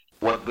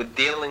What we're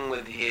dealing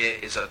with here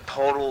is a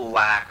total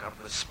lack of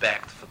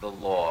respect for the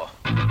law.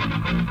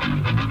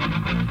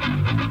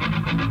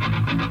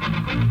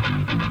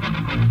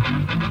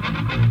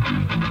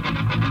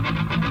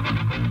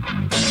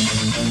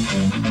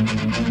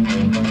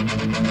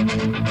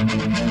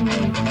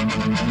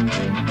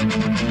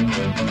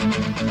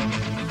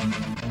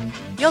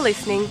 You're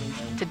listening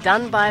to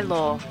Done by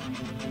Law,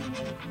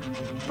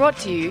 brought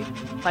to you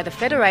by the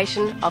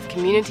Federation of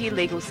Community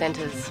Legal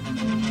Centres.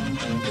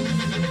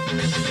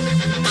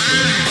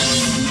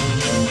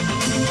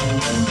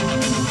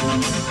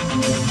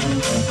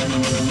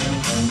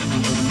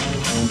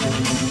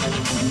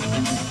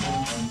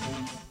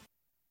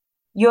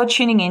 You're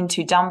tuning in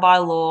to Done by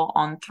Law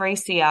on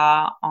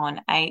 3CR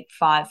on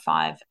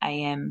 855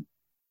 AM.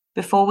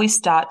 Before we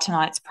start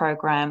tonight's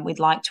program, we'd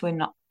like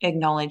to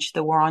acknowledge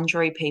the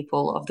Wurundjeri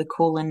people of the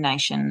Kulin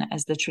Nation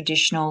as the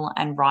traditional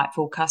and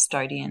rightful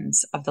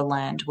custodians of the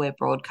land we're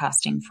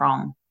broadcasting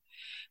from.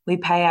 We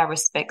pay our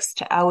respects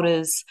to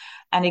elders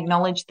and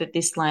acknowledge that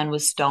this land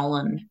was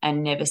stolen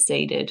and never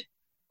ceded,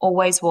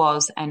 always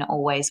was and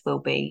always will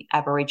be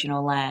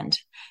Aboriginal land.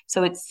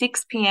 So it's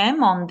 6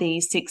 p.m. on the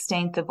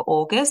 16th of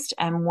August,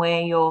 and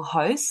we're your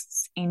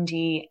hosts,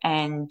 Indy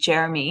and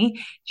Jeremy.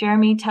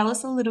 Jeremy, tell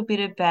us a little bit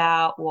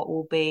about what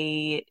we'll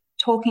be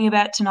talking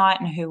about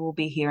tonight and who we'll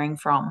be hearing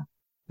from.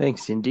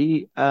 Thanks,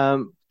 Indy.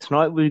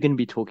 Tonight we're going to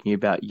be talking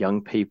about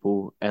young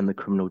people and the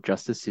criminal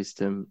justice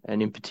system,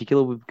 and in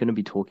particular we're going to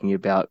be talking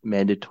about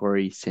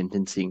mandatory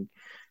sentencing.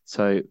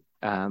 So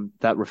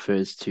that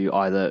refers to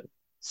either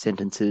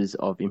sentences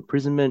of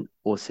imprisonment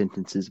or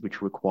sentences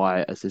which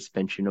require a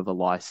suspension of a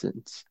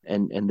license,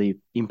 and the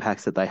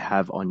impacts that they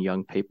have on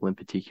young people in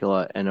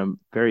particular. And I'm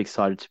very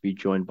excited to be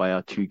joined by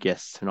our two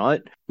guests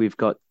tonight. We've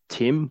got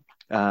Tim.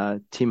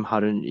 Tim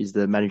Hutton is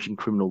the managing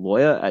criminal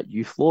lawyer at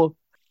Youth Law.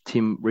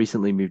 Tim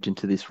recently moved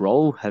into this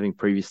role, having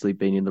previously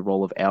been in the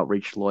role of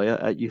outreach lawyer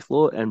at Youth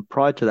Law, and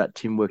prior to that,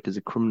 Tim worked as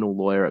a criminal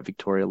lawyer at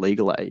Victoria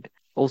Legal Aid.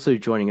 Also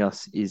joining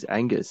us is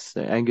Angus.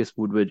 So Angus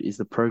Woodward is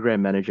the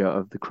Program Manager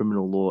of the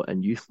Criminal Law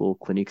and Youth Law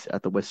Clinics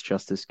at the West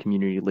Justice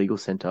Community Legal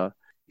Centre.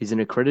 He's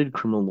an accredited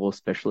criminal law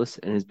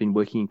specialist and has been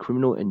working in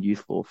criminal and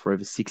youth law for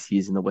over 6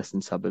 years in the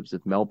western suburbs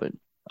of Melbourne.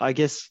 I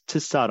guess to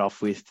start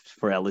off with,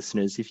 for our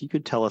listeners, if you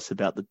could tell us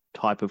about the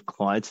type of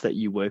clients that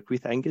you work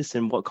with, Angus,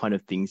 and what kind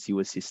of things you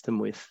assist them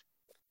with.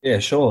 Yeah,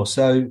 sure.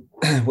 So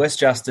West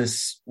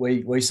Justice,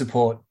 we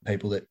support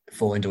people that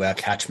fall into our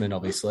catchment,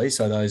 obviously.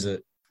 So those are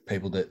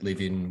people that live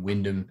in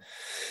Wyndham,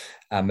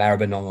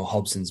 Maribyrnong or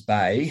Hobson's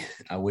Bay.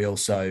 We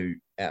also,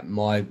 at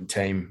my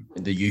team,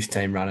 the youth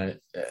team, run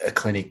a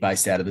clinic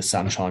based out of the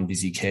Sunshine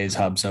Busy Cares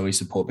Hub. So we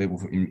support people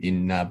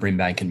in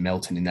Brimbank and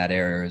Melton in that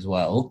area as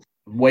well.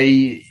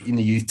 We, in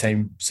the youth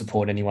team,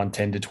 support anyone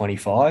 10 to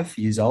 25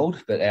 years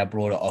old, but our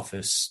broader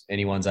office,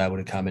 anyone's able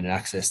to come in and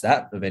access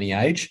that of any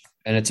age.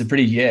 And it's a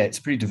pretty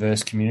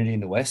diverse community in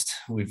the West.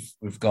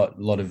 We've got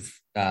a lot of,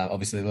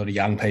 obviously a lot of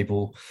young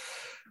people,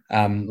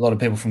 a lot of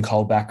people from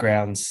cold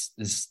backgrounds.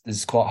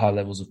 There's quite high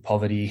levels of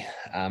poverty.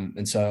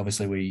 And so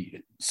obviously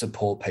we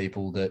support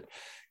people that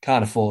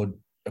can't afford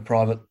a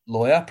private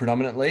lawyer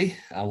predominantly.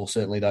 Well,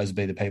 certainly those would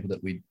be the people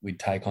that we'd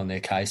take on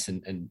their case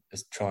and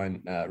try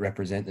and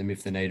represent them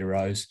if the need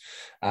arose,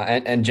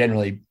 and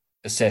generally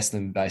assess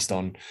them based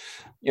on,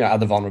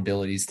 other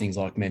vulnerabilities, things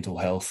like mental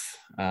health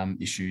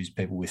issues,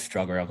 people with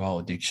drug or alcohol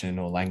addiction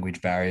or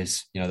language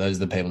barriers. Those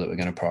are the people that we're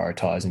going to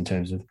prioritise in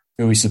terms of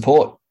who we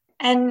support.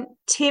 And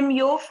Tim,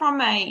 you're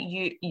from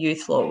a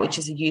Youth Law, which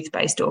is a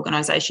youth-based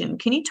organisation.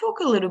 Can you talk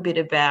a little bit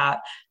about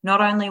not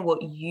only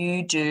what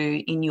you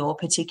do in your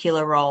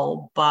particular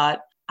role,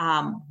 but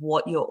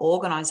what your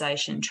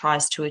organisation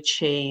tries to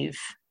achieve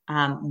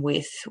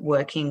with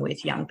working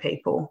with young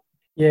people?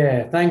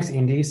 Yeah, thanks,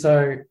 Indy.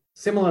 So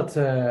similar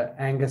to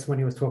Angus when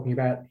he was talking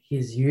about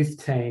his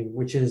youth team,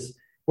 which is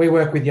we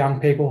work with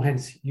young people,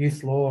 hence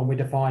Youth Law, and we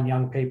define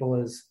young people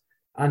as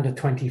under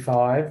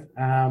 25.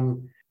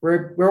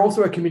 We're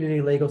also a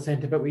community legal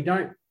centre, but we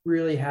don't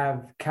really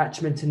have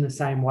catchments in the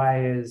same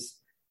way as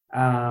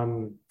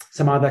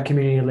some other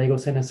community legal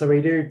centres. So we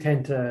do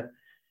tend to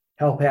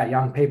help out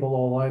young people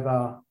all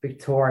over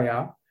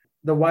Victoria.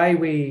 The way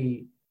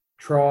we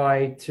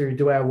try to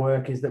do our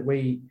work is that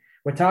we're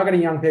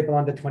targeting young people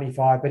under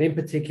 25, but in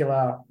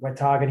particular, we're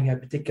targeting a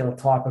particular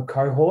type of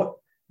cohort,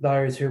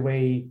 those who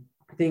we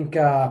think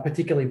are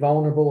particularly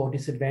vulnerable or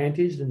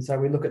disadvantaged. And so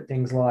we look at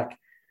things like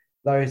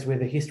those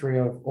with a history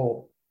of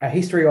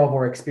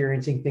or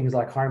experiencing things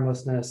like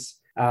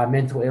homelessness,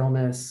 mental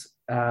illness,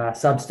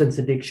 substance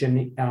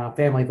addiction,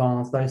 family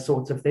violence, those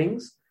sorts of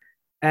things.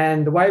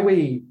 And the way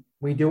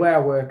we do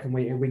our work and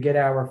we get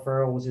our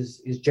referrals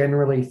is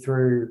generally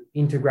through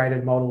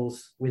integrated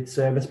models with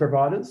service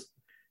providers.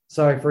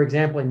 So, for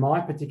example, in my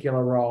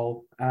particular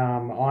role,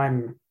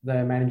 I'm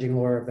the managing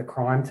lawyer of the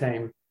crime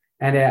team,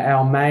 and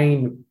our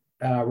main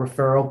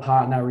referral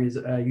partner is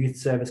a youth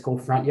service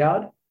called Front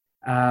Yard.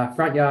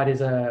 Front Yard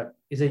is a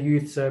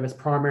youth service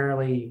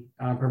primarily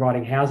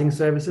providing housing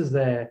services.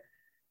 They're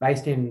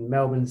based in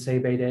Melbourne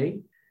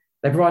CBD.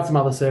 They provide some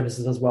other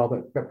services as well,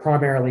 but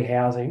primarily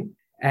housing.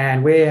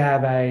 And we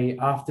have a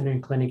afternoon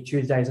clinic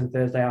Tuesdays and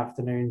Thursday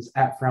afternoons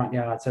at Front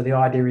Yard. So the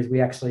idea is we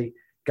actually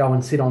go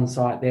and sit on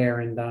site there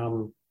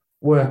and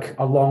work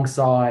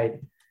alongside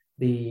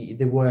the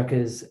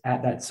workers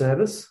at that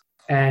service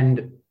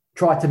and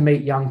try to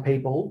meet young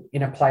people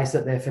in a place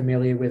that they're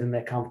familiar with and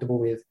they're comfortable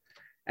with.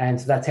 And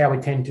so that's how we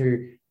tend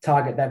to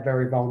target that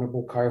very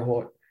vulnerable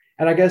cohort.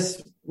 And I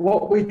guess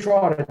what we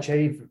try to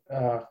achieve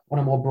on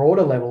a more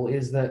broader level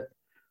is that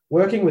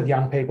working with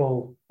young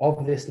people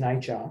of this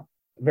nature,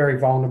 very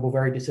vulnerable,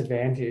 very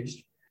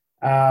disadvantaged,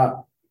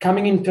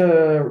 coming into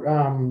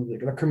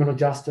the criminal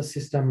justice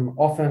system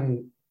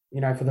often,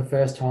 for the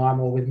first time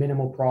or with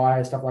minimal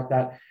prior, stuff like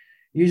that,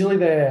 usually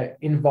their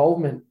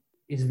involvement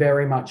is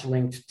very much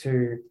linked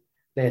to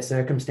their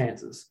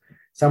circumstances.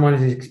 Someone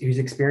who's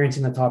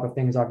experiencing the type of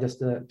things I've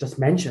just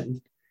mentioned,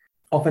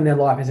 often their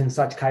life is in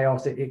such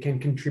chaos it can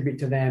contribute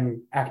to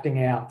them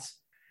acting out.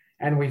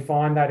 And we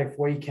find that if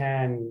we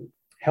can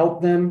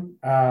help them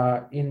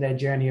in their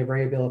journey of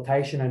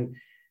rehabilitation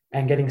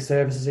and getting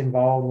services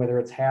involved, whether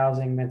it's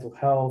housing, mental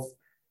health,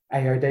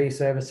 AOD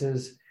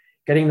services,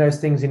 getting those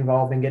things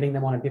involved and getting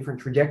them on a different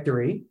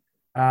trajectory,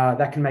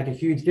 that can make a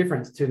huge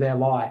difference to their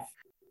life.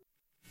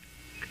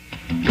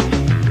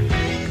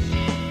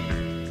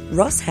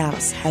 Ross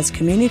House has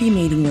community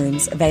meeting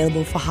rooms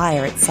available for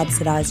hire at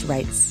subsidised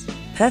rates.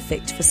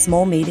 Perfect for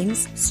small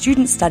meetings,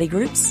 student study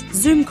groups,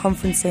 Zoom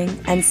conferencing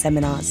and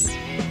seminars.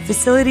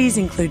 Facilities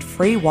include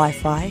free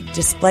Wi-Fi,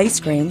 display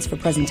screens for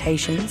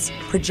presentations,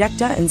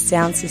 projector and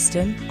sound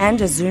system, and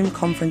a Zoom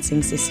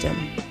conferencing system.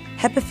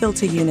 HEPA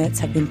filter units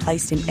have been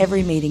placed in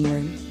every meeting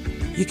room.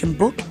 You can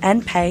book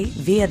and pay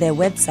via their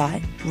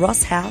website,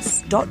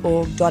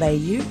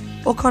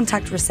 rosshouse.org.au, or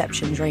contact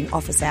reception during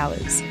office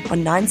hours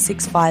on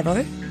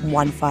 9650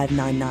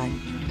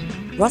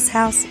 1599. Ross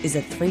House is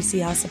a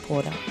 3CR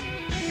supporter.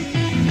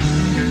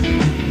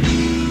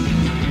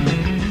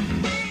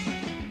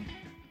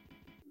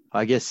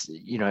 I guess,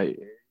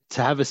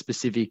 to have a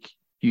specific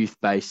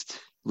youth-based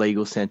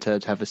legal centre,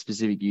 to have a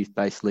specific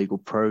youth-based legal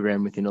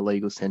program within a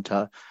legal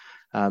centre,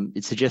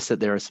 it suggests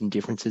that there are some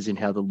differences in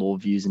how the law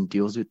views and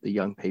deals with the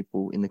young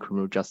people in the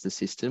criminal justice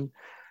system.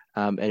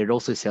 And it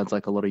also sounds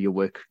like a lot of your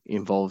work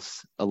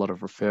involves a lot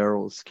of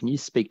referrals. Can you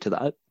speak to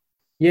that?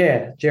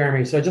 Yeah,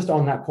 Jeremy. So just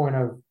on that point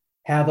of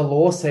how the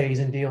law sees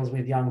and deals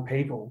with young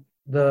people,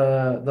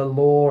 the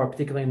law,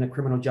 particularly in the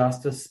criminal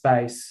justice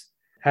space,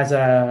 has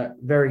a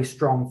very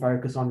strong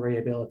focus on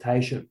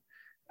rehabilitation.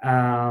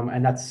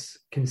 And that's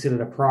considered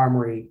a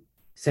primary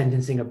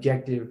sentencing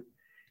objective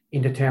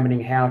in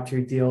determining how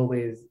to deal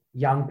with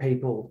young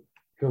people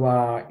who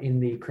are in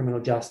the criminal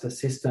justice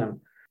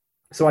system.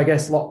 So I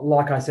guess,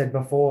 like I said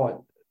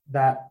before,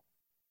 that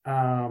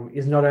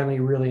is not only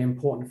really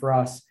important for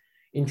us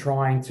in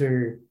trying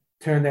to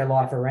turn their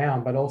life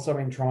around, but also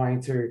in trying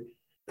to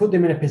put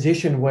them in a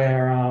position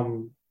where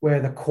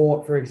the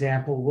court, for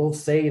example, will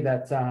see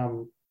that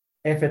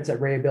efforts at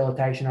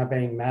rehabilitation are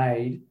being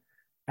made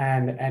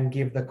and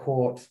give the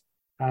court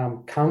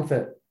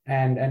comfort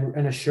and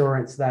an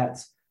assurance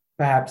that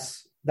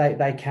perhaps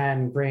they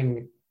can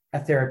bring a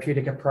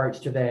therapeutic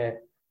approach to their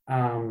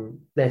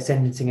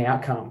sentencing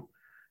outcome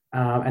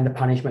and the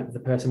punishment that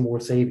the person will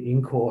receive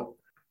in court.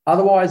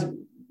 Otherwise,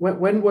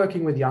 when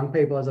working with young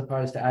people as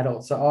opposed to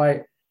adults,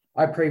 so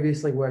I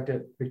previously worked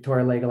at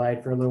Victoria Legal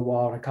Aid for a little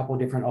while in a couple of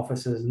different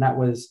offices, and that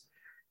was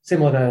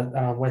similar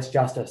to West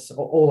Justice,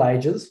 all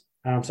ages.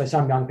 So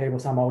some young people,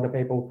 some older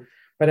people,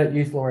 but at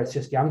Youth Law, it's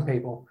just young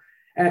people.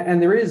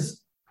 And there is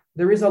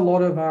a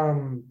lot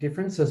of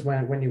differences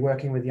when you're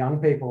working with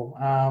young people.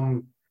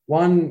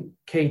 One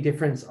key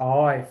difference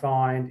I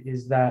find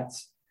is that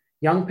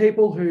young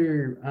people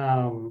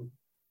who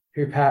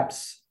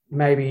perhaps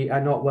maybe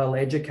are not well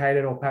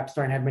educated or perhaps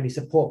don't have many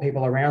support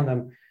people around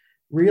them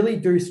really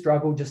do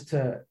struggle just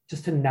to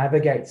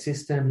navigate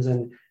systems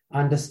and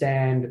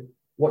understand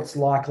what's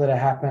likely to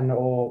happen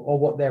or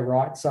what their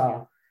rights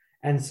are.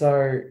 And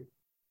so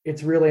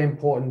it's really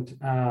important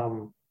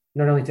not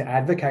only to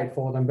advocate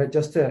for them, but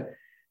just to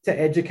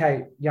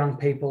educate young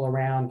people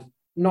around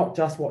not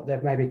just what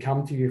they've maybe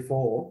come to you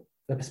for,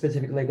 the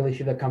specific legal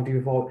issue they've come to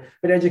you for,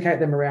 but educate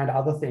them around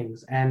other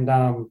things. And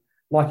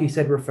like you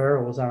said,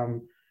 referrals,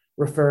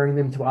 referring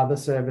them to other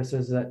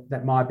services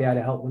that might be able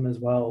to help them as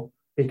well.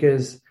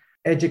 Because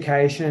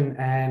education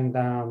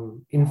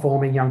and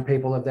informing young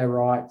people of their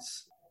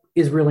rights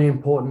is really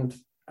important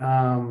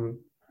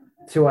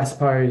to, I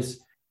suppose,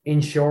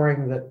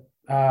 ensuring that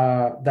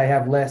they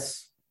have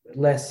less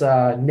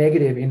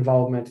negative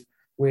involvement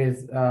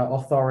with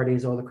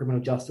authorities or the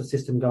criminal justice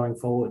system going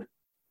forward.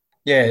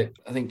 Yeah,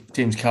 I think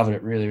Tim's covered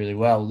it really, really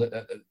well.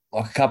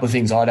 Like a couple of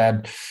things I'd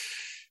add,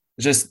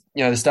 just,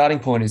 the starting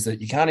point is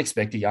that you can't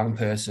expect a young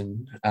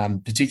person,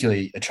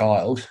 particularly a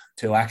child,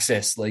 to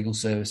access legal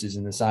services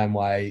in the same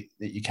way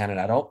that you can an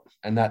adult.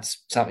 And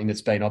that's something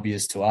that's been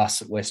obvious to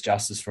us at West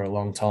Justice for a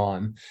long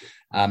time.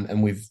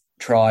 And we've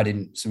tried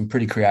in some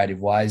pretty creative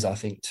ways, I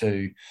think,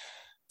 to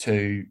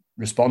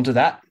respond to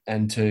that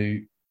and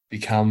to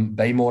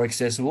be more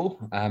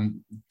accessible.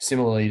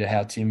 Similarly to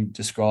how Tim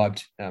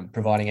described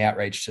providing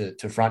outreach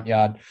to Front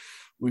Yard,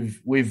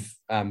 we've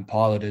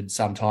piloted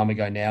some time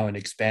ago now and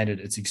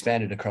it's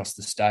expanded across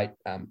the state,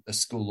 a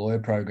school lawyer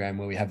program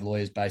where we have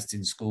lawyers based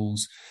in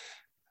schools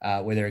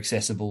where they're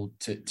accessible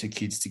to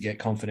kids to get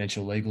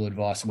confidential legal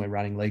advice, and we're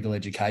running legal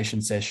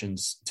education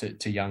sessions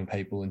to young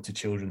people and to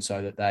children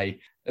so that they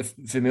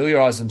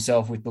familiarise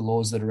themselves with the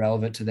laws that are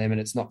relevant to them.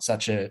 And it's not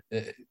such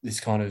this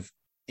kind of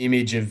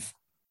image of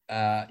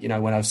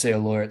when I see a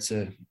lawyer, it's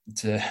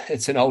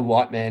an old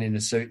white man in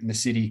a suit in the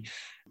city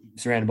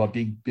surrounded by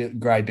big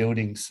grey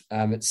buildings.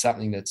 It's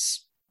something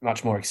that's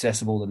much more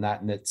accessible than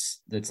that, and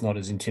that's not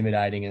as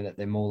intimidating, and that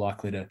they're more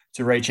likely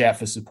to reach out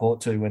for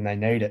support to when they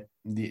need it.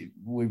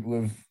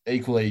 We've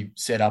equally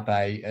set up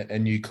a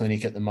new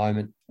clinic at the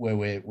moment where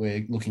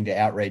we're looking to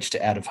outreach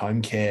to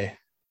out-of-home care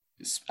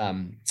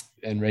and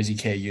resi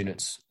care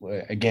units,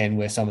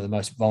 where some of the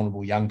most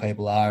vulnerable young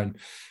people are and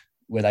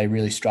where they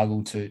really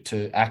struggle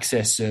to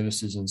access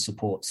services and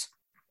supports.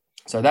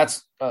 So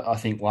that's, I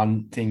think,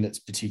 one thing that's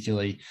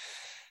particularly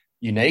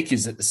unique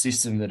is that the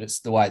system,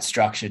 the way it's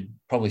structured,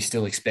 probably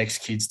still expects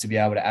kids to be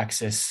able to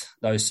access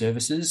those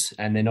services,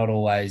 and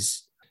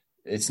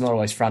it's not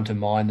always front of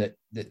mind that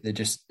they're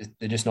just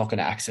not going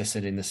to access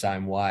it in the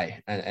same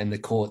way. And the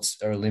courts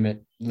are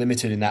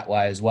limited in that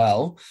way as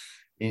well,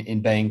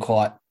 in being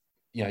quite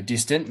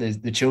distant.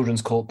 The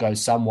children's court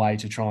goes some way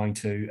to trying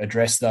to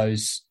address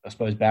those, I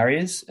suppose,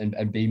 barriers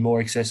and be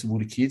more accessible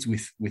to kids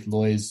with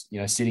lawyers,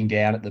 sitting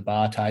down at the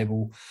bar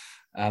table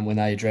when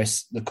they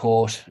address the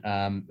court.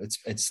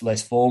 It's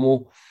less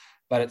formal,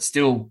 but it's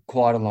still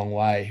quite a long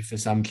way for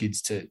some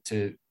kids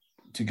to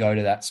go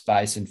to that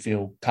space and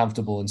feel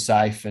comfortable and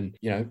safe and,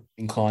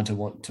 inclined to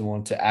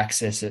want to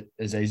access it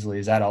as easily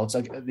as adults.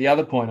 The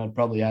other point I'd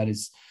probably add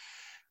is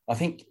I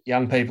think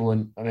young people,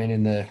 in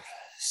the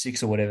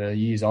 6 or whatever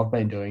years I've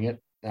been doing it,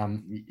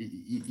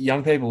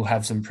 young people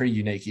have some pretty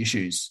unique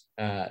issues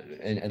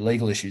and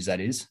legal issues, that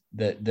is,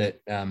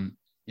 I'm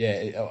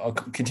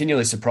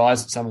continually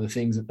surprised at some of the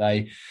things that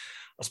they,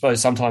 I suppose,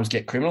 sometimes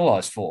get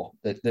criminalised for.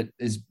 That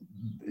is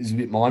a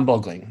bit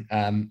mind-boggling.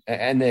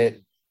 And they're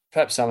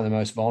perhaps some of the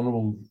most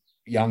vulnerable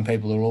young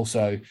people are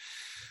also,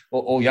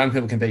 or young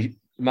people can be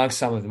amongst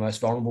some of the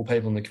most vulnerable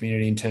people in the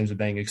community in terms of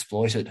being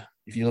exploited.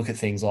 If you look at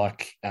things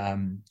like,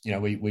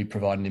 we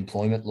provide an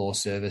employment law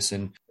service,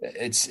 and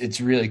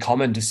it's really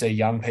common to see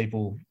young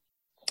people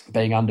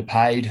being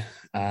underpaid,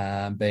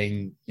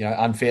 being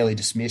unfairly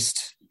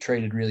dismissed,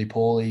 treated really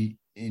poorly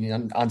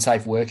in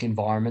unsafe work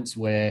environments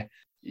where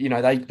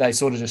they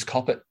sort of just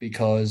cop it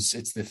because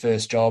it's their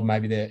first job.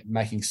 Maybe they're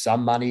making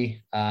some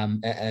money,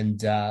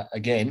 and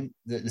again,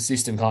 the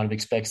system kind of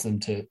expects them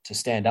to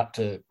stand up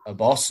to a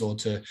boss or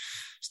to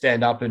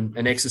stand up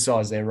and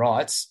exercise their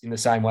rights in the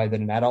same way that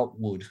an adult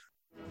would.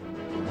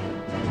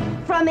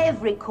 From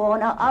every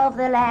corner of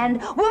the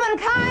land,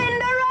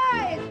 womankind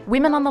arise!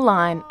 Women on the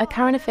Line, a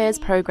current affairs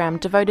program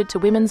devoted to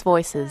women's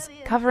voices,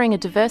 covering a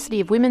diversity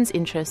of women's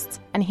interests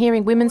and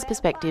hearing women's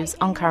perspectives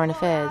on current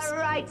affairs.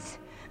 Rights,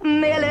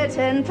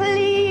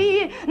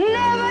 militantly,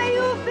 never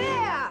you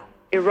fear!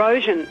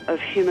 Erosion of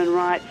human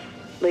rights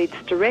leads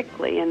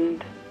directly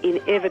and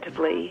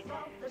inevitably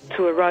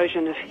to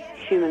erosion of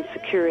human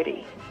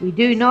security. We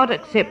do not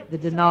accept the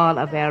denial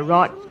of our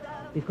rights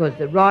because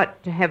the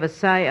right to have a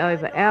say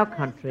over our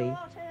country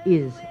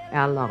is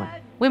our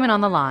life. Women on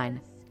the Line.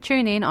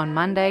 Tune in on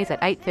Mondays at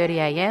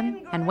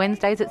 8:30am and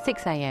Wednesdays at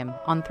 6am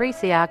on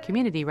 3CR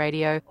Community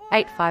Radio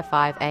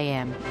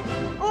 855am.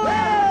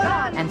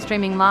 And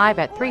streaming live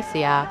at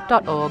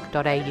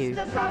 3cr.org.au.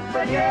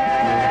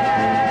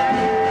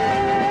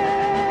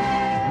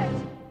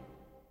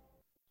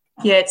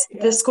 Yeah, it's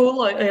the school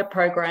lawyer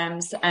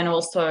programs and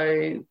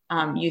also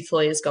youth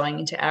lawyers going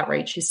into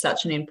outreach is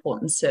such an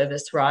important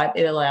service, right?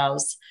 It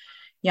allows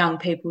young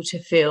people to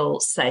feel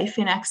safe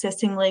in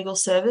accessing legal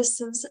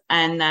services,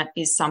 and that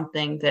is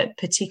something that,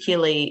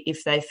 particularly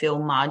if they feel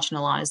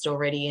marginalised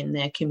already in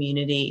their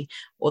community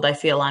or they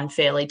feel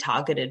unfairly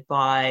targeted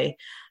by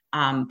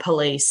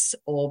police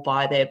or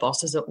by their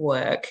bosses at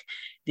work,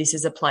 this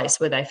is a place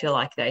where they feel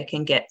like they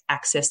can get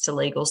access to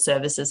legal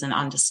services and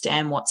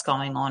understand what's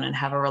going on and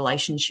have a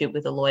relationship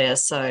with a lawyer.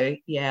 So,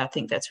 yeah, I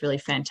think that's really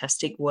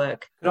fantastic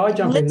work. Could I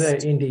jump in there,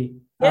 Indy?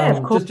 Yeah,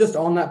 of course. Just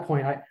on that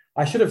point,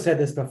 I should have said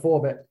this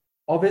before, but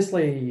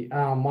obviously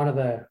one of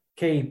the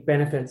key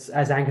benefits,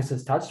 as Angus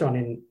has touched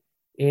on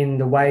in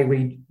the way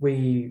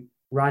we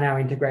run our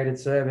integrated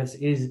service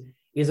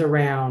is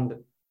around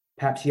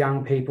perhaps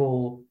young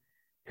people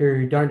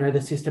who don't know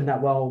the system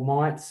that well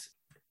might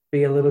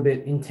be a little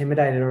bit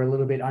intimidated or a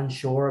little bit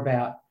unsure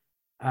about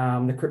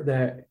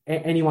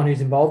anyone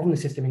who's involved in the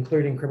system,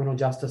 including criminal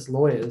justice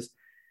lawyers.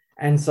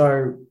 And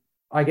so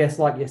I guess,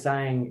 like you're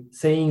saying,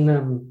 seeing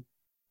them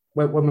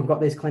when we've got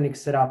these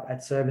clinics set up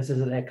at services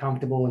that they're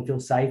comfortable and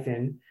feel safe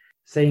in,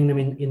 seeing them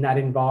in that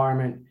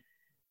environment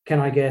can,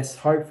 I guess,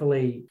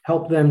 hopefully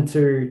help them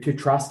to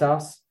trust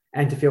us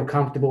and to feel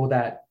comfortable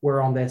that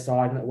we're on their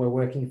side and that we're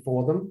working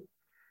for them.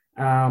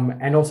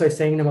 And also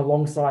seeing them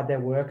alongside their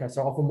worker.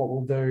 So often what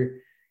we'll do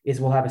is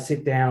we'll have a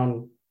sit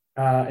down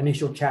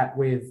initial chat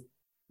with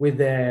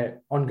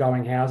their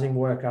ongoing housing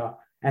worker,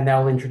 and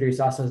they'll introduce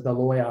us as the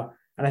lawyer.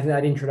 And I think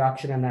that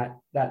introduction and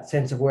that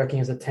sense of working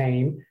as a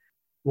team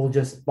will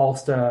just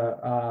bolster,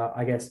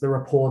 I guess, the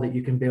rapport that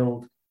you can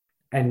build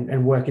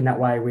and work in that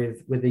way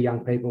with the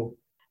young people.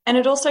 And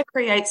it also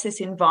creates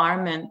this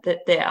environment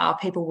that there are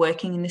people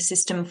working in the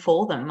system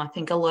for them. I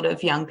think a lot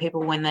of young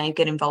people, when they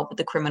get involved with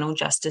the criminal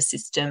justice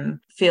system,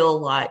 feel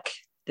like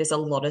there's a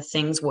lot of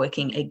things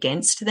working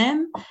against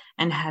them,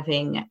 and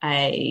having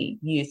a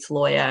youth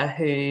lawyer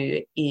who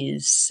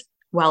is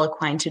well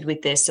acquainted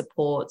with their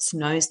supports,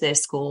 knows their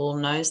school,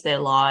 knows their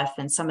life,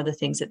 and some of the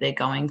things that they're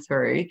going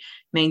through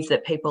means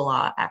that people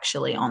are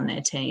actually on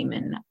their team.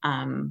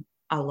 And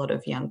a lot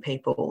of young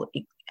people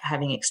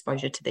having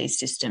exposure to these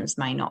systems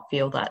may not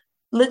feel that.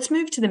 Let's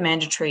move to the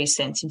mandatory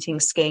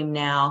sentencing scheme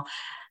now.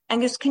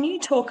 Angus, can you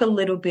talk a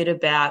little bit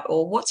about,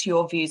 or what's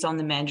your views on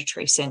the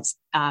mandatory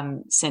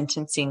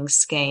sentencing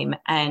scheme?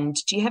 And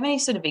do you have any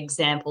sort of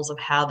examples of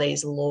how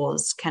these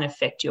laws can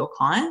affect your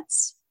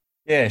clients?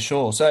 Yeah,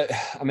 sure. So,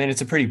 I mean,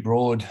 it's a pretty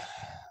broad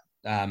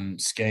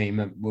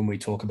scheme when we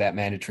talk about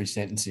mandatory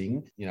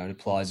sentencing. You know, it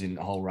applies in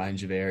a whole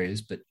range of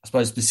areas, but I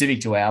suppose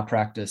specific to our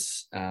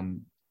practice,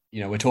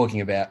 we're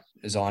talking about,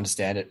 as I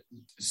understand it,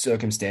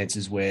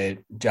 circumstances where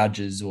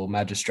judges or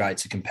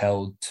magistrates are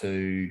compelled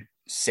to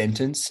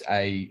sentence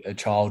a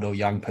child or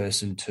young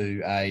person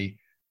to a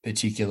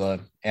particular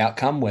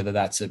outcome, whether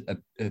that's a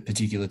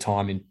particular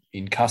time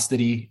in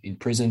custody, in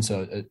prison,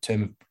 so a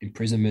term of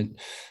imprisonment,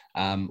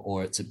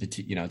 or it's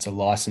a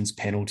license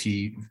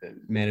penalty,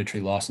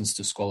 mandatory license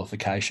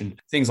disqualification,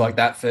 things like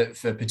that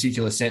for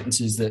particular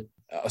sentences that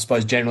I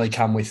suppose generally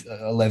come with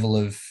a level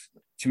of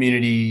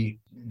community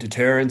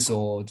deterrence,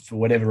 or for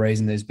whatever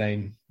reason there's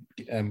been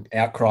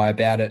outcry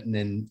about it, and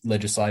then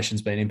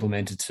legislation's been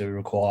implemented to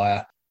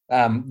require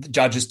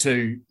judges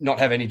to not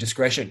have any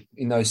discretion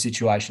in those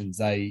situations.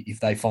 If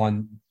they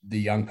find the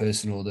young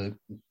person or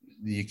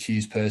the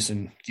accused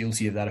person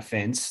guilty of that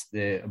offence,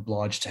 they're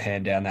obliged to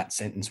hand down that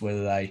sentence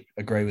whether they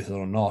agree with it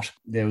or not.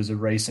 There was a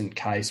recent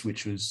case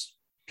which was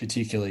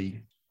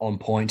particularly on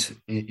point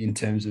in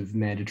terms of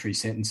mandatory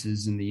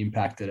sentences and the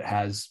impact that it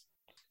has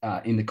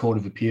in the Court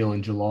of Appeal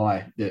in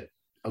July, that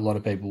a lot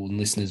of people and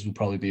listeners will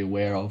probably be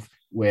aware of,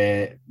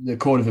 where the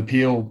Court of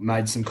Appeal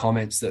made some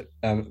comments that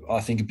I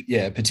think,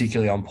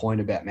 particularly on point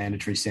about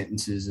mandatory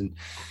sentences, and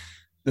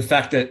the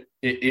fact that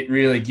it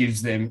really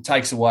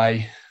takes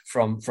away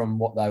from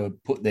what they were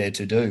put there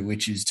to do,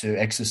 which is to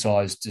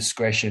exercise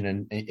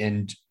discretion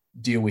and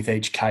deal with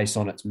each case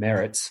on its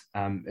merits.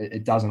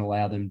 It doesn't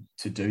allow them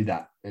to do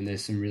that. And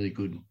there's some really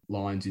good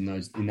lines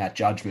in that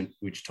judgment,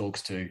 which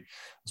talks to,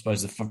 I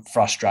suppose, the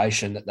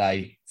frustration that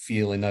they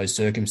feel in those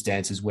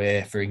circumstances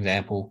where, for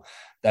example,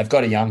 they've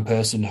got a young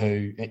person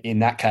who, in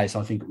that case,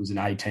 I think it was an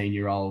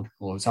 18-year-old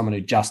or someone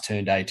who just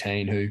turned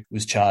 18 who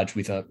was charged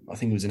with I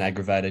think it was an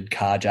aggravated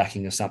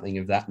carjacking or something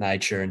of that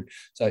nature. And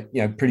so,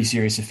 pretty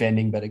serious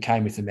offending, but it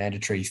came with a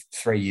mandatory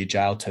 3-year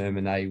jail term,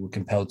 and they were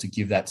compelled to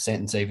give that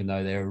sentence, even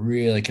though there were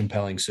really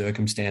compelling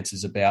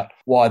circumstances about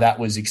why that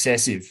was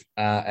excessive.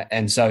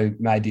 And so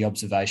made the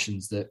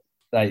observations that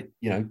they,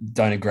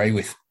 don't agree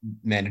with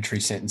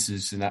mandatory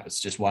sentences. And that was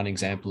just one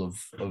example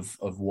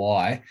of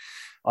why.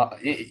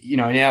 In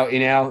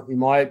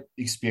my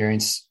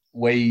experience,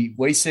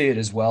 we see it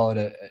as well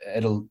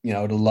at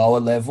a lower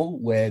level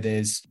where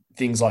there's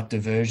things like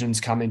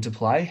diversions come into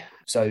play.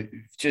 So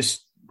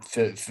just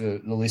for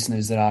the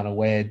listeners that aren't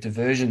aware,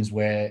 diversions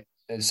where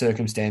a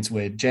circumstance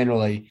where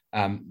generally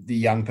the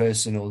young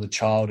person or the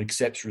child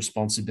accepts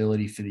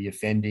responsibility for the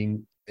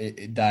offending.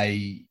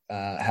 They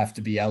have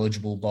to be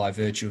eligible by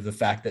virtue of the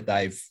fact that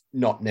they've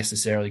not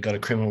necessarily got a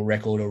criminal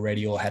record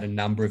already or had a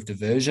number of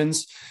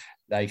diversions.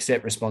 They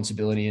accept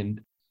responsibility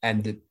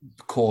and the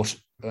court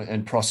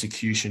and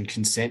prosecution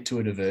consent to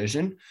a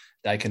diversion.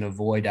 They can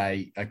avoid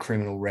a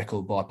criminal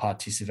record by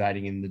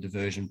participating in the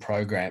diversion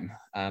program.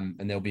 And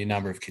there'll be a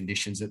number of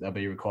conditions that they'll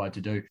be required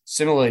to do.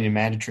 Similarly, in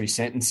mandatory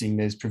sentencing,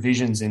 there's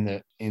provisions in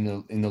the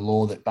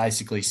law that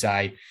basically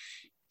say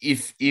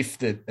if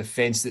the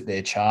offence that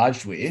they're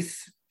charged with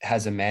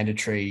has a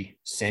mandatory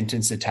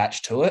sentence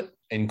attached to it,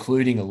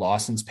 including a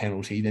license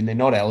penalty, then they're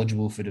not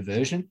eligible for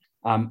diversion.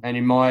 And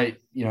in my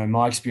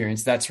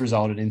experience, that's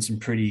resulted in some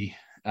pretty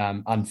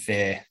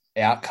unfair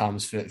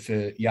outcomes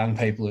for young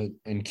people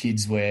and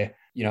kids where,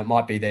 it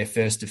might be their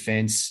first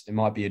offence, it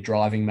might be a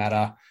driving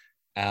matter,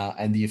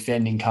 and the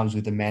offending comes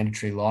with a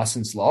mandatory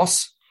license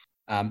loss.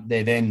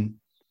 They're then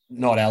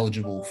not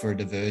eligible for a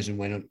diversion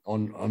when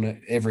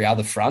on every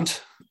other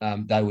front,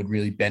 they would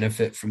really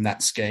benefit from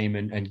that scheme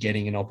and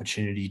getting an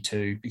opportunity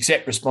to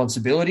accept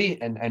responsibility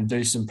and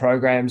do some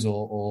programs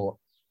or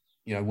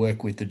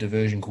work with the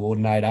diversion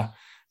coordinator,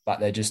 but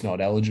they're just not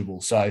eligible.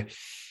 So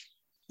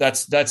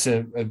that's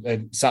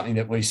something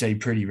that we see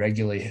pretty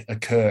regularly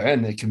occur,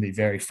 and it can be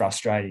very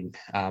frustrating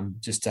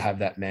just to have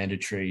that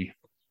mandatory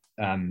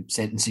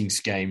sentencing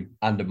scheme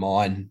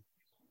undermine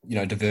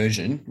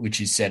diversion,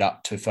 which is set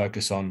up to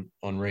focus on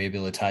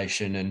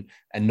rehabilitation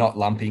and not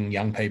lumping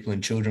young people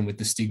and children with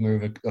the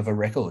stigma of a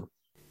record.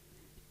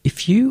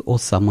 If you or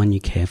someone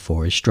you care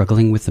for is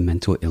struggling with a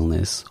mental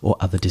illness or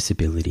other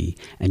disability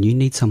and you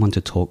need someone to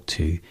talk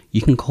to,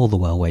 you can call the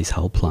Wellways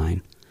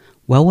Helpline.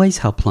 Wellways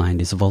Helpline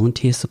is a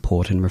volunteer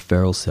support and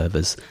referral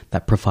service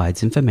that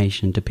provides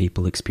information to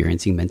people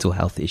experiencing mental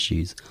health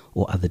issues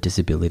or other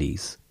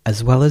disabilities,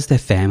 as well as their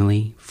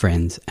family,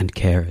 friends and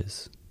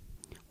carers.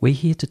 We're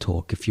here to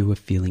talk if you are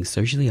feeling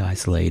socially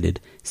isolated,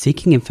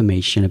 seeking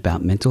information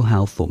about mental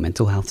health or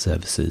mental health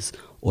services,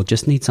 or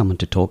just need someone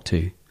to talk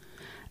to.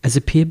 As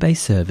a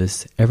peer-based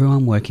service,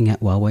 everyone working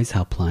at Wellways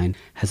Helpline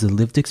has a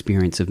lived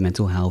experience of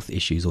mental health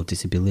issues or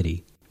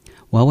disability.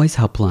 Wellways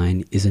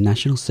Helpline is a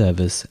national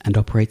service and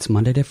operates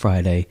Monday to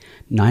Friday,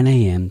 9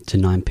 a.m. to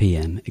 9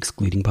 p.m,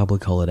 excluding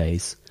public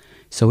holidays.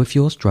 So if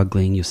you're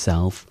struggling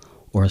yourself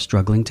or are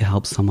struggling to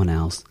help someone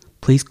else,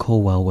 please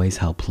call Wellways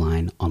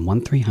Helpline on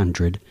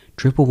 1300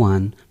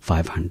 111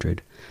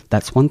 500.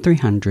 That's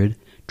 1300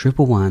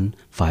 111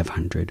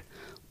 500.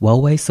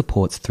 Wellways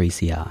supports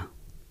 3CR.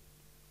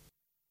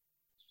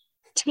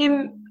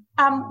 Tim,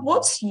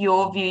 what's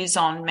your views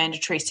on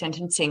mandatory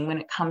sentencing when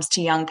it comes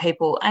to young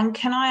people? And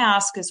can I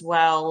ask as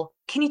well,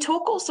 can you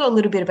talk also a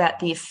little bit about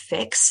the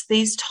effects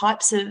these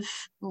types of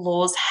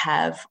laws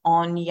have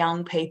on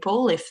young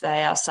people if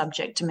they are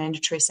subject to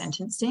mandatory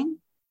sentencing?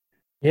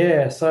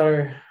 Yeah,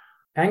 so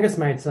Angus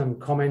made some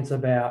comments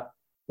about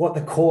what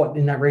the court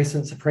in that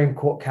recent Supreme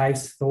Court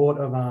case thought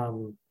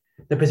of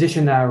the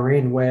position they were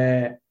in,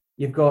 where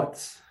you've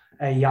got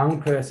a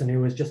young person who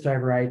was just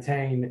over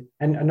 18.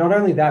 And not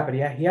only that, but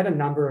he had a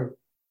number of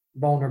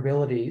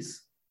vulnerabilities,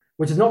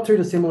 which is not too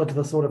dissimilar to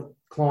the sort of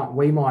client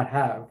we might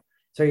have.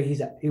 So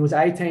he was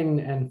 18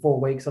 and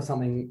 4 weeks or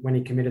something when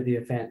he committed the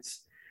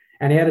offence.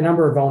 And he had a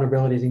number of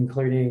vulnerabilities,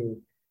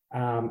 including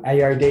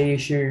AOD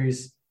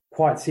issues,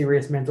 quite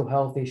serious mental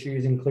health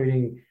issues,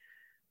 including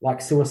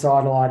like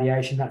suicidal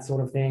ideation, that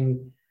sort of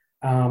thing,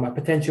 a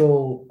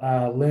potential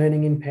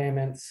learning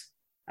impairments,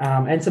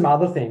 and some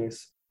other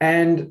things.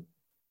 And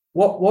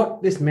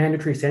what this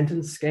mandatory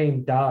sentence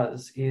scheme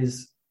does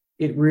is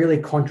it really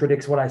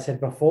contradicts what I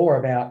said before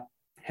about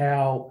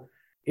how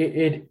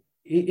it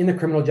in the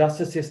criminal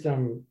justice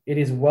system, it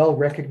is well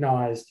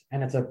recognised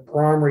and it's a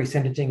primary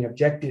sentencing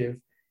objective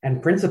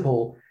and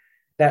principle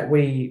that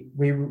we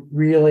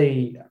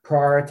really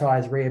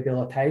prioritise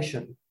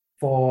rehabilitation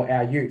for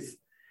our youth.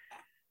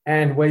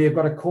 And where you've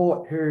got a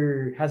court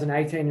who has an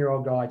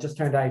 18-year-old guy, just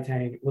turned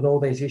 18, with all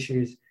these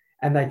issues,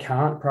 and they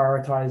can't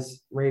prioritise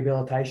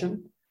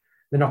rehabilitation,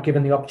 they're not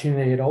given the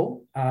opportunity at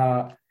all.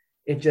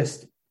 It's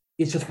just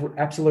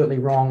absolutely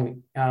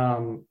wrong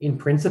in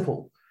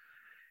principle.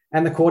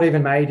 And the court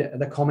even made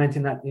the comment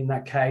in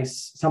that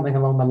case, something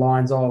along the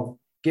lines of,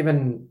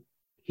 given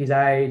his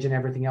age and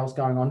everything else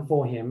going on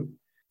for him,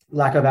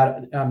 lack of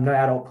no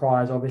adult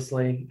priors,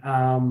 obviously,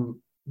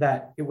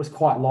 that it was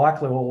quite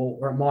likely,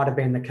 or it might have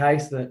been the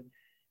case, that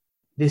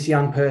this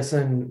young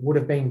person would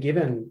have been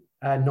given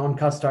a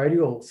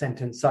non-custodial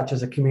sentence, such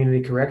as a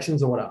community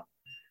corrections order,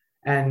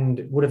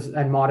 and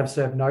might have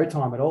served no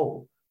time at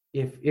all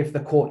if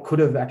the court could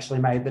have actually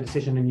made the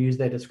decision and used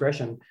their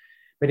discretion.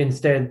 But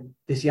instead,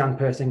 this young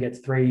person gets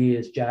 3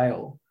 years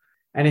jail.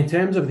 And in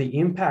terms of the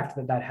impact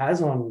that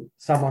has on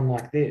someone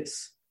like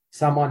this,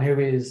 someone who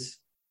is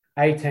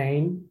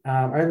 18,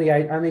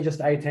 only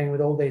just 18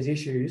 with all these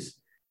issues,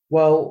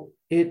 well,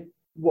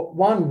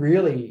 one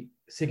really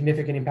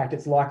significant impact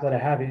it's likely to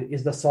have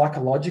is the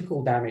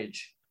psychological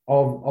damage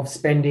of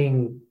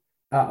spending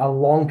a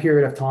long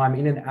period of time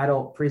in an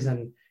adult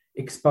prison,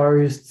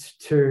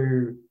 exposed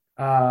to,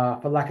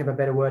 for lack of a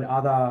better word,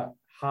 other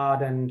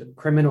hardened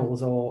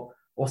criminals or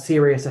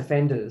serious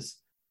offenders.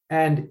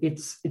 And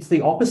it's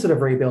the opposite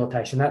of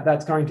rehabilitation.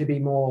 That's going to be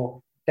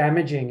more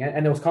damaging.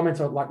 And there was comments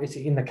like this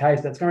in the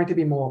case, that's going to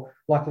be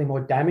likely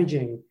more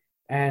damaging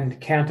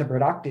and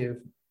counterproductive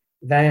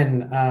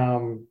than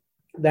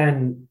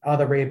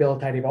other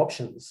rehabilitative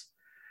options.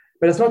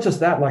 But it's not just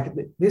that. Like,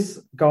 this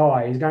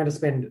guy is going to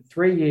spend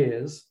 3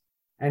 years,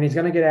 and he's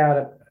going to get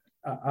out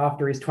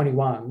after he's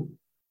 21,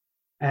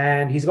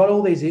 and he's got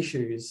all these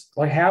issues.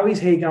 Like, how is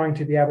he going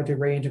to be able to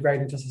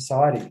reintegrate into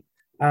society?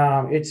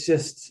 It's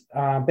just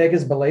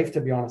beggars belief,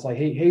 to be honest. Like,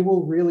 he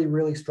will really,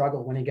 really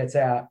struggle when he gets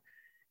out.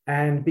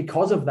 And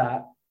because of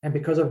that, and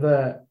because of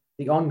the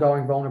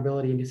ongoing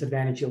vulnerability and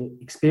disadvantage he'll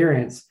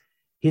experience,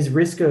 his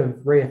risk of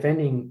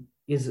reoffending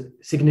is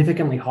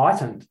significantly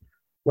heightened.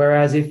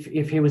 Whereas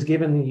if he was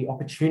given the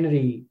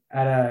opportunity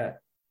at a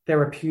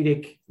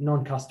therapeutic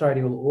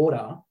non-custodial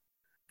order,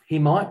 he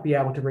might be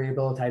able to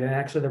rehabilitate. And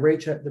actually,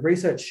 the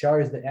research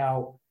shows that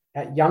our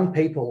young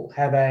people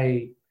have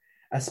a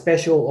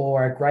special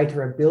or a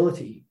greater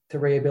ability to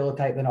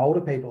rehabilitate than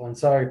older people. And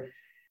so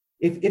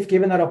if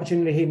given that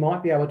opportunity, he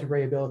might be able to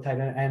rehabilitate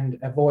and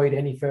avoid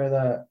any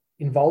further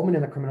involvement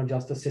in the criminal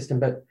justice system.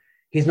 But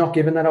he's not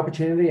given that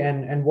opportunity,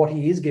 and what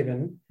he is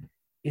given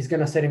is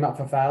going to set him up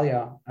for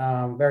failure,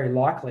 very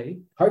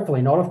likely.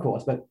 Hopefully not, of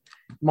course, but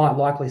might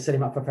likely set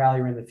him up for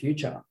failure in the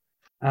future.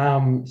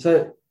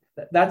 So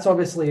that's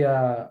obviously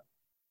a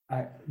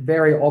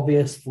very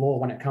obvious flaw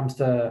when it comes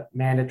to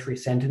mandatory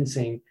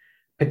sentencing,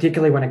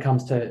 particularly when it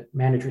comes to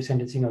mandatory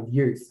sentencing of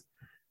youth,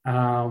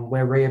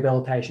 where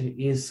rehabilitation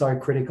is so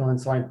critical and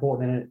so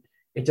important, and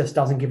it just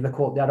doesn't give the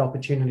court that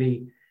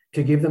opportunity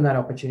to give them that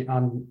opportunity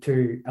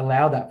to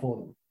allow that for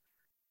them.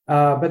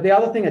 But the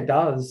other thing it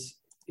does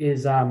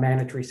is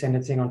mandatory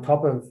sentencing, on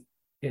top of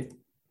it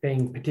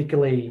being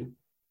particularly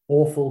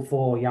awful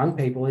for young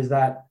people, is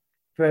that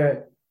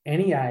for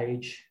any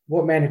age,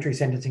 what mandatory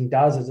sentencing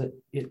does is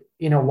it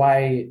in a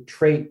way, it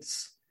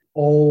treats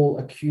all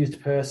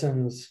accused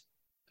persons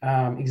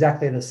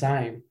exactly the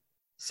same.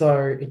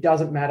 So it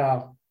doesn't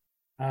matter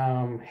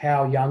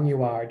how young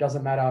you are. It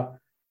doesn't matter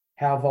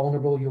how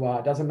vulnerable you are.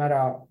 It doesn't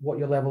matter what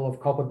your level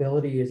of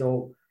culpability is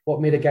or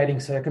what mitigating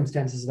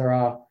circumstances there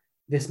are.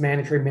 This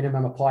mandatory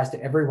minimum applies to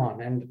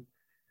everyone. And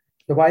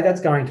the way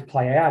that's going to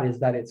play out is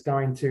that it's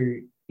going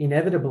to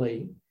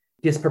inevitably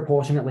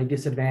disproportionately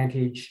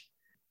disadvantage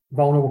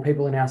vulnerable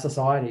people in our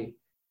society,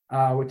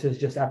 which is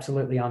just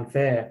absolutely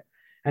unfair.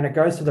 And it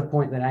goes to the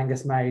point that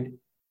Angus made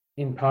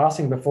in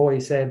passing before.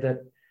 He said that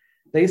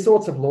these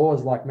sorts of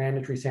laws, like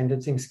mandatory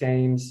sentencing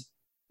schemes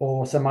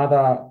or some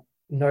other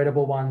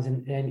notable ones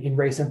in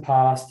recent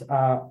past,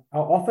 are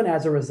often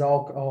as a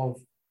result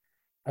of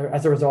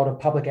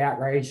public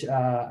outrage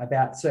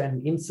about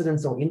certain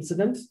incidents or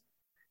incidents.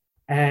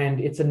 And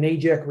it's a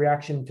knee-jerk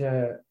reaction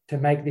to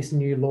make this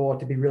new law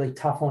to be really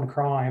tough on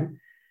crime.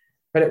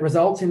 But it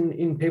results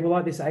in people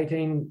like this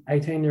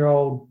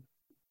 18-year-old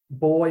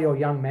boy or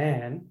young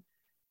man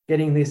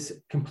getting this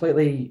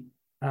completely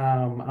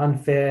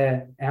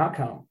unfair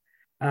outcome.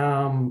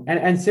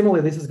 And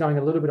similarly, this is going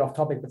a little bit off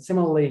topic, but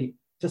similarly,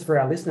 just for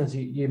our listeners,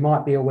 you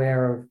might be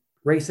aware of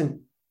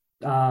recent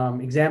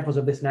examples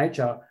of this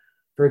nature.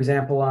 For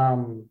example,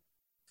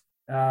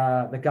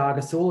 the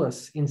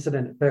Gargasoulis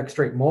incident at Burke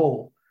Street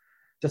Mall,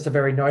 just a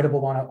very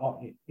notable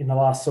one in the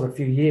last sort of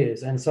few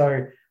years. And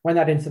so when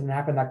that incident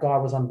happened, that guy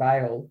was on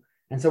bail.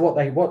 And so what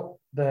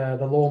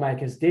the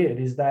lawmakers did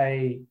is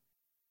they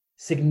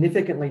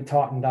significantly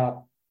tightened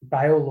up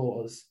bail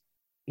laws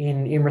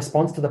in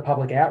response to the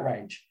public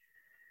outrage.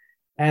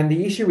 And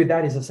the issue with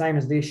that is the same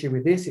as the issue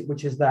with this,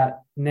 which is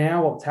that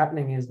now what's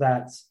happening is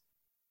that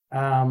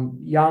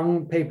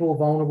young people,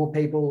 vulnerable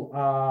people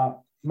are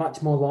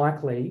much more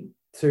likely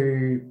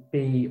to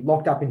be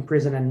locked up in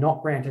prison and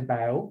not granted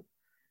bail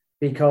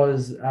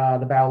because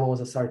the bail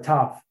laws are so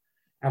tough.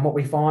 And what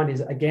we find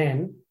is,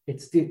 again,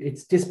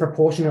 it's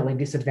disproportionately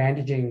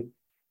disadvantaging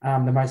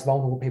the most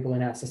vulnerable people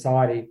in our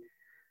society.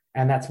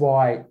 And that's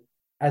why,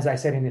 as I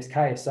said in this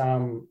case,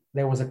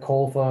 there was a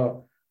call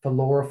for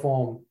law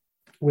reform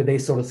with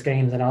these sort of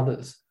schemes and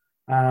others.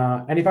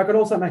 And if I could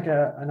also make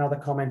another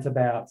comment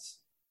about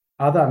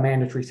other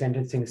mandatory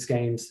sentencing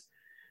schemes,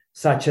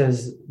 such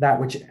as that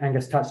which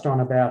Angus touched on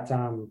about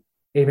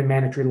even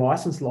mandatory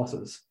license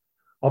losses.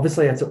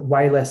 Obviously, it's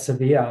way less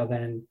severe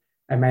than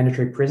a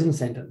mandatory prison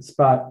sentence,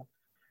 but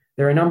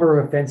there are a number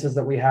of offences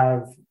that we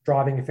have,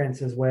 driving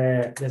offences,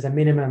 where there's a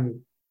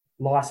minimum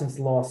license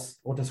loss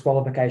or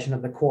disqualification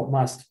that the court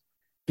must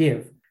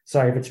give. So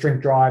if it's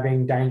drink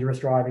driving, dangerous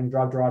driving,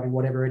 drug driving,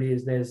 whatever it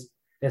is, there's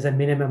a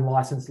minimum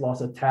license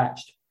loss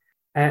attached.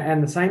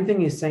 And the same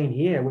thing is seen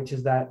here, which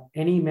is that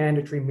any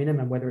mandatory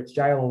minimum, whether it's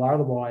jail or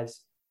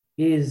otherwise,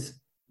 is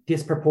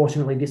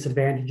disproportionately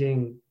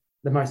disadvantaging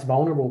the most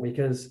vulnerable,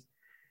 because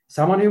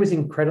someone who is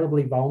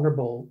incredibly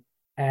vulnerable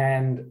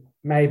and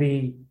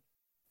maybe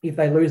if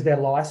they lose their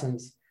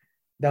license,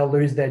 they'll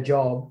lose their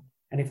job.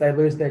 And if they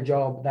lose their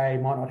job, they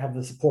might not have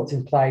the supports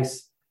in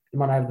place, they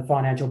might not have the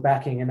financial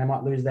backing, and they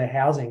might lose their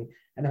housing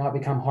and they might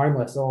become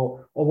homeless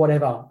or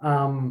whatever.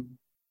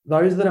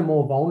 Those that are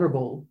more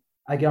vulnerable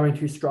are going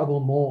to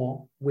struggle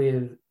more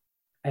with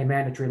a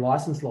mandatory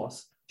license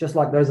loss, just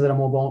like those that are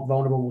more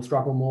vulnerable will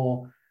struggle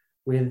more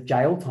with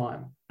jail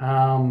time.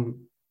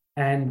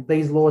 And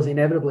these laws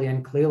inevitably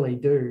and clearly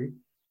do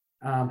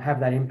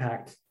have that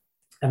impact.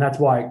 And that's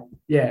why,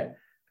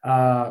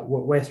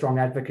 we're strong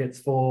advocates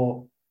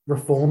for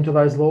reform to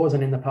those laws.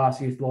 And in the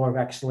past, Youth Law have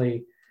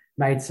actually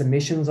made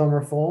submissions on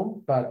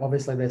reform, but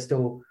obviously there's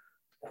still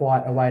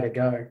quite a way to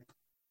go.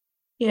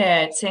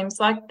 Yeah, it seems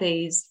like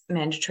these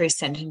mandatory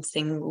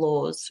sentencing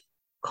laws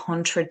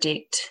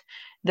contradict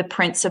the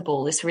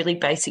principle, this really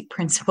basic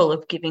principle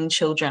of giving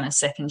children a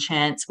second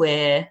chance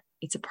where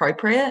it's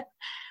appropriate,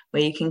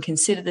 where you can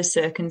consider the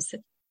circumstances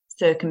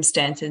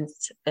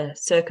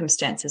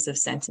of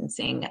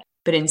sentencing,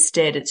 but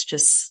instead it's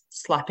just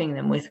slapping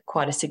them with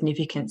quite a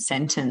significant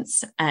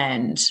sentence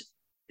and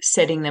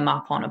setting them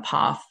up on a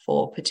path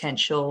for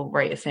potential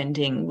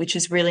reoffending, which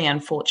is really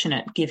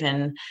unfortunate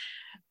given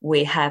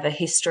we have a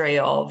history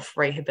of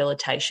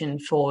rehabilitation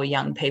for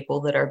young people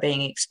that are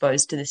being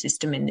exposed to the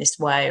system in this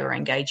way or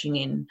engaging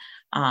in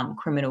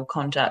criminal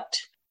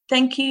conduct.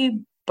 Thank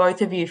you,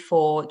 both of you,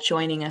 for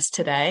joining us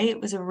today. It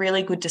was a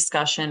really good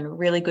discussion,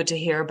 really good to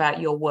hear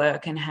about your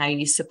work and how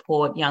you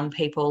support young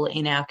people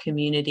in our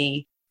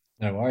community.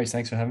 No worries.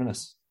 Thanks for having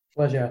us.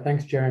 Pleasure.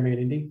 Thanks, Jeremy and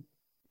Indy.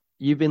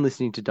 You've been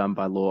listening to Done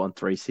by Law on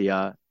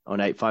 3CR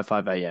on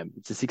 855 AM.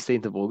 It's the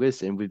 16th of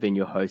August, and we've been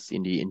your hosts,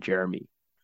 Indy and Jeremy.